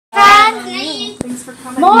for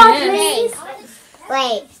coming More, in. please.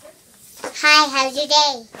 Wait. Hi, how's your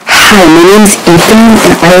day? Hi, my name's Ethan,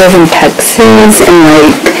 and I live in Texas,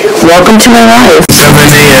 and welcome to my life. 7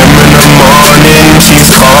 a.m. in the morning, she's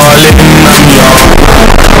calling, I'm yawning.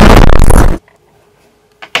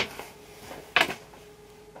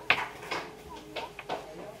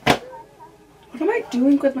 What am I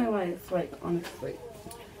doing with my life? Like, honestly.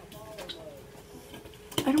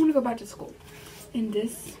 I don't want to go back to school. And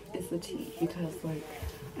this is the tea, because, like,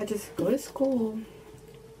 I just go to school,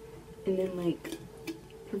 and then, like,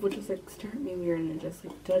 people just, like, stare at me weird and just,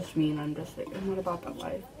 like, judge me, and I'm just, like, I'm not about that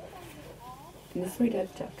life. And this is my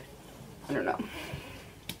dad's check. I don't know.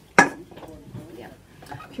 Yeah.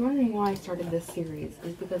 If you're wondering why I started this series,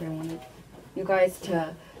 it's because I wanted you guys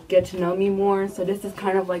to get to know me more. So this is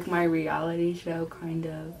kind of like my reality show, kind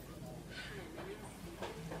of.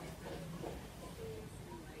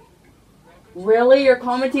 Really? You're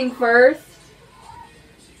commenting first?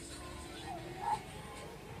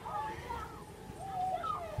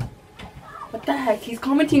 What the heck? He's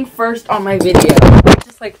commenting first on my video.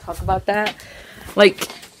 Just like talk about that. Like,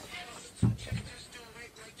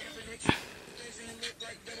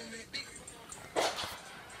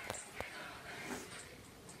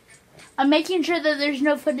 I'm making sure that there's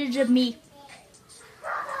no footage of me.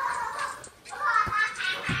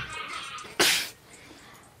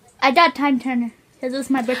 I got Time Turner because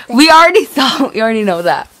it's my birthday. we already know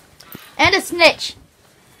that. And a snitch.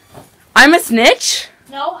 I'm a snitch?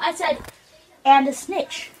 No, I said and a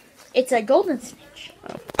snitch. It's a golden snitch.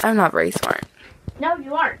 I'm not very smart. No,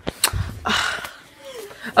 you aren't.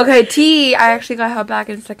 Okay, T, I actually got help back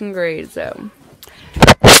in 2nd grade, so.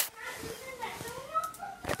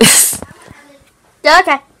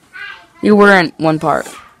 Okay. You weren't one part.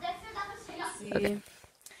 Okay.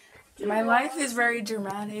 My life is very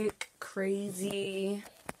dramatic, crazy.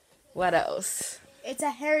 What else? It's a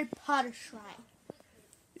Harry Potter shrine.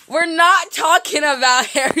 We're not talking about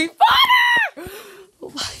Harry Potter!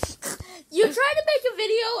 You tried to make a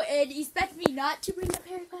video and expect me not to bring up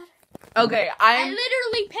Harry Potter? Okay, I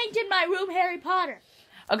literally painted my room Harry Potter.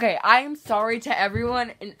 Okay, I am sorry to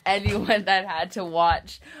everyone and anyone that had to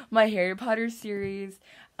watch my Harry Potter series.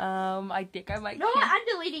 I think I might. No, I'm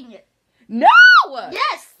deleting it. No!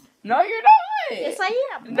 Yes! No, you're not! Yes, I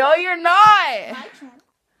am. No, you're not! My channel.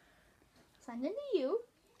 Send it to you.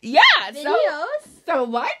 Yeah, Videos. So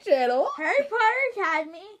my channel. Harry Potter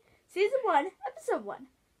Academy, Season 1, Episode 1.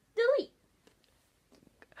 Delete.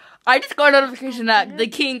 I just got a notification that the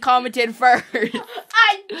king commented first.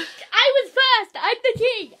 I was first. I'm the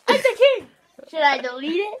king. I'm the king. Should I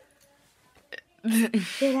delete it?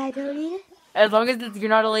 Should I delete it? As long as you're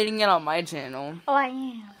not deleting it on my channel. Oh, I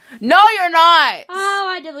am. No, you're not! Oh,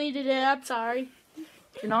 I deleted it. I'm sorry.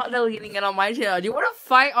 You're not deleting it on my channel. Do you want to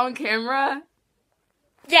fight on camera?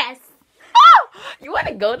 Yes. Oh! You want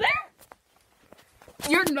to go there?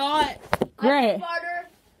 You're not. Great. I'm smarter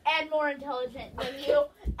and more intelligent than you,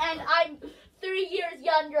 and I'm 3 years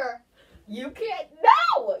younger. You can't.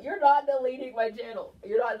 No! You're not deleting my channel.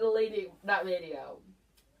 You're not deleting that video.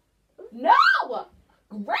 No!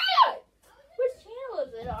 Grant! Which channel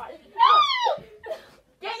is it on? No!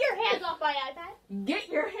 Get your hands off my iPad. Get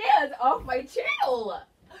your hands off my channel!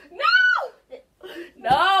 No!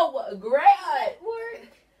 No! Grant!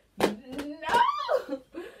 No!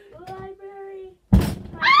 Library.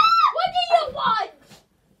 What do you want?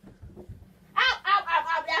 Ow, ow, ow,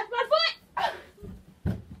 ow. That's my foot.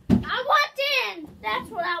 I want 10. That's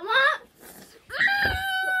what I want.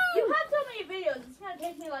 You have so many videos. It's going to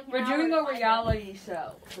take me like an We're hour doing to a find reality show.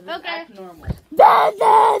 So this Okay. acts normal.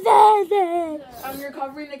 You're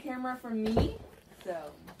covering the camera for me,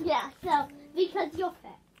 so. Yeah, so, because you're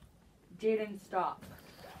fat. Jaden, stop.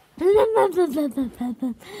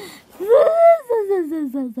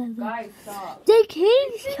 Guys, stop. The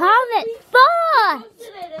king's comment first.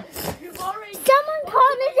 Someone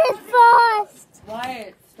commented first.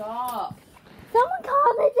 Wyatt, stop. Someone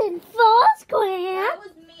commented first, Grant. That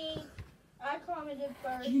was me. I commented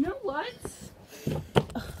first. You know what?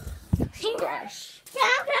 Gosh.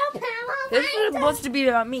 Pow, This is supposed to be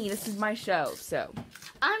about me. This is my show, so.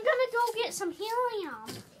 I'm gonna go get some helium.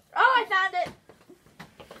 Oh, I found it.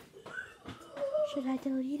 Should I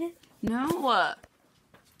delete it? No.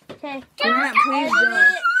 Okay. Grant, please don't.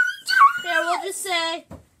 There, we'll just say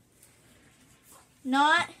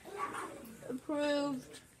not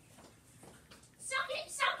approved. Suck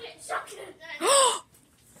it, suck it, suck it.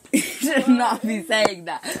 You should not be saying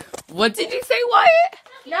that. What did you say, Wyatt?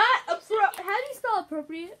 Not appro. How do you spell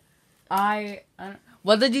appropriate? I don't,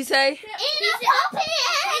 what did you say? Inappropriate.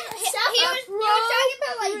 He was talking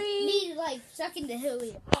about like me like sucking the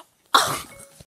helium.